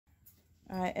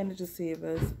Hi, energy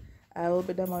savers. I will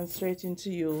be demonstrating to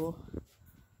you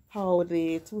how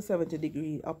the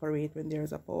 270-degree operate when there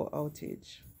is a power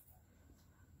outage.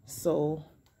 So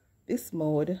this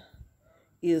mode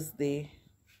is the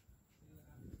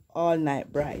all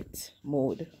night bright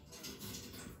mode.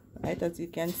 Right, as you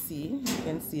can see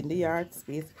in the yard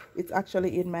space. It's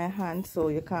actually in my hand, so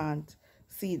you can't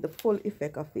see the full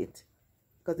effect of it,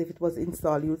 because if it was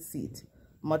installed you'd see it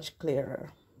much clearer,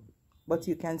 but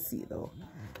you can see though.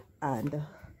 And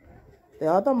the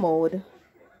other mode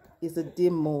is a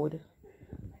dim mode.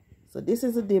 So this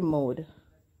is a dim mode.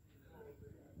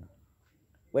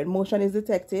 When motion is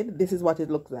detected, this is what it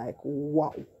looks like.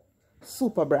 Wow,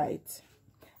 super bright.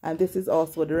 And this is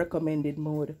also the recommended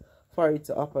mode for it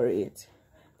to operate.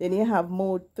 Then you have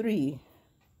mode 3.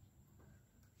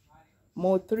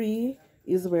 Mode 3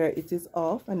 is where it is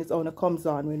off and it only comes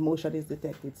on when motion is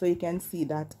detected. So you can see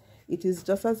that it is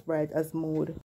just as bright as mode